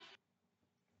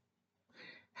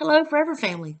Hello, Forever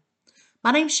Family. My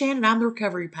name's Shan, and I'm the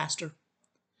recovery pastor.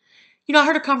 I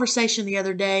heard a conversation the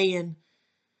other day, and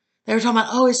they were talking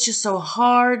about, it's just so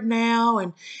hard now,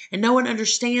 and no one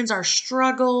understands our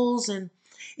struggles, and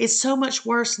it's so much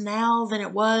worse now than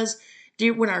it was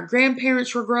when our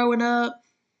grandparents were growing up.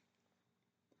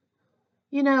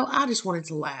 I just wanted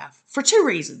to laugh for two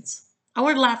reasons. I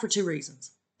wanted to laugh for two reasons.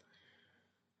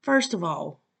 First of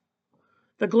all,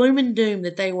 the gloom and doom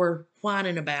that they were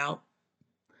whining about.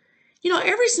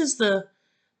 Ever since the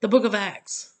book of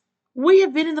Acts, we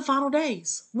have been in the final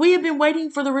days. We have been waiting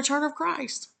for the return of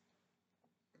Christ.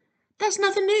 That's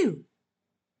nothing new.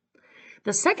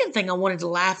 The second thing I wanted to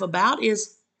laugh about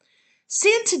is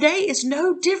sin today is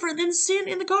no different than sin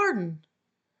in the garden.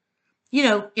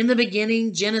 In the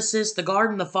beginning, Genesis, the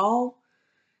garden, the fall,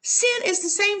 sin is the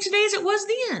same today as it was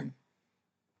then.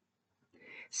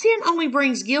 Sin only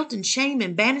brings guilt and shame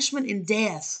and banishment and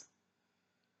death.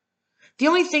 The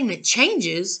only thing that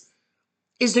changes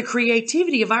is the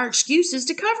creativity of our excuses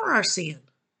to cover our sin.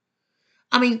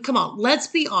 I mean, come on, let's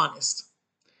be honest.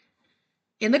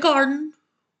 In the garden,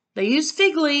 they used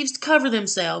fig leaves to cover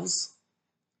themselves.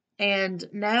 And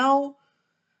now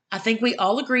I think we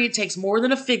all agree it takes more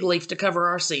than a fig leaf to cover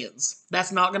our sins.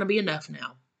 That's not going to be enough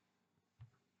now.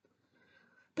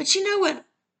 But you know what?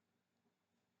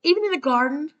 Even in the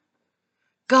garden,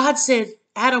 God said,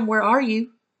 Adam, where are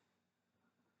you?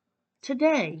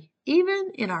 Today,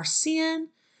 even in our sin,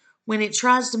 when it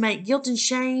tries to make guilt and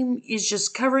shame is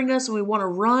just covering us and we want to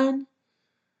run,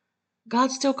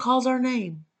 God still calls our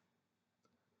name.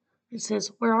 It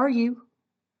says, where are you?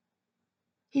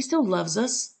 He still loves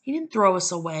us. He didn't throw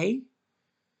us away.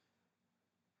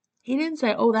 He didn't say,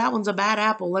 that one's a bad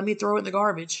apple. Let me throw it in the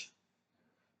garbage.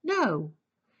 No,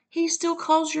 he still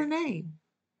calls your name.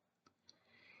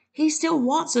 He still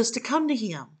wants us to come to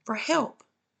him for help.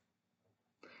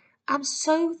 I'm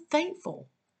so thankful.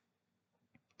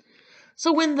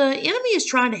 So when the enemy is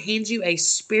trying to hand you a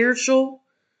spiritual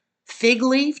fig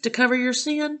leaf to cover your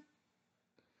sin,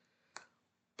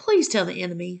 please tell the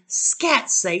enemy, scat,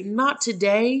 Satan, not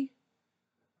today.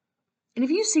 And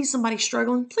if you see somebody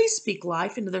struggling, please speak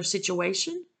life into their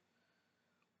situation.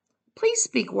 Please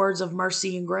speak words of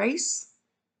mercy and grace.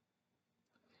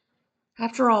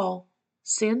 After all,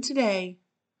 sin today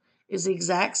is the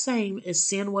exact same as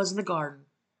sin was in the garden.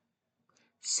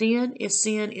 Sin is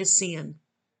sin is sin.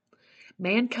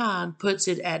 Mankind puts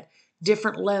it at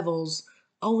different levels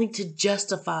only to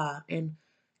justify and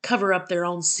cover up their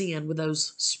own sin with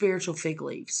those spiritual fig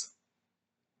leaves.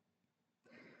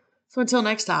 So until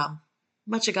next time,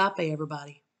 much agape,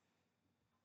 everybody.